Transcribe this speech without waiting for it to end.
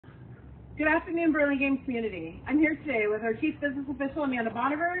Good afternoon, Burlingame community. I'm here today with our Chief Business Official, Amanda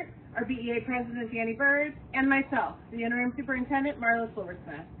Bonivert, our BEA President Danny Bird, and myself, the Interim Superintendent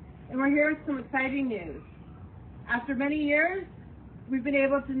Silversmith. And we're here with some exciting news. After many years, we've been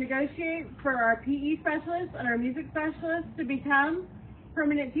able to negotiate for our PE specialists and our music specialists to become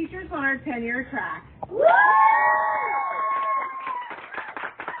permanent teachers on our tenure track.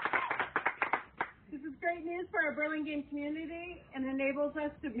 This is great news for our Burlingame community and enables us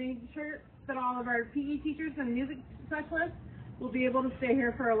to make sure that all of our PE teachers and music specialists will be able to stay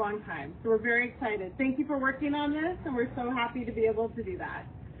here for a long time. So we're very excited. Thank you for working on this, and we're so happy to be able to do that.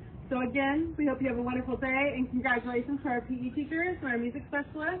 So again, we hope you have a wonderful day, and congratulations to our PE teachers and our music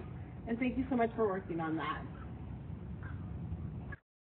specialists, and thank you so much for working on that.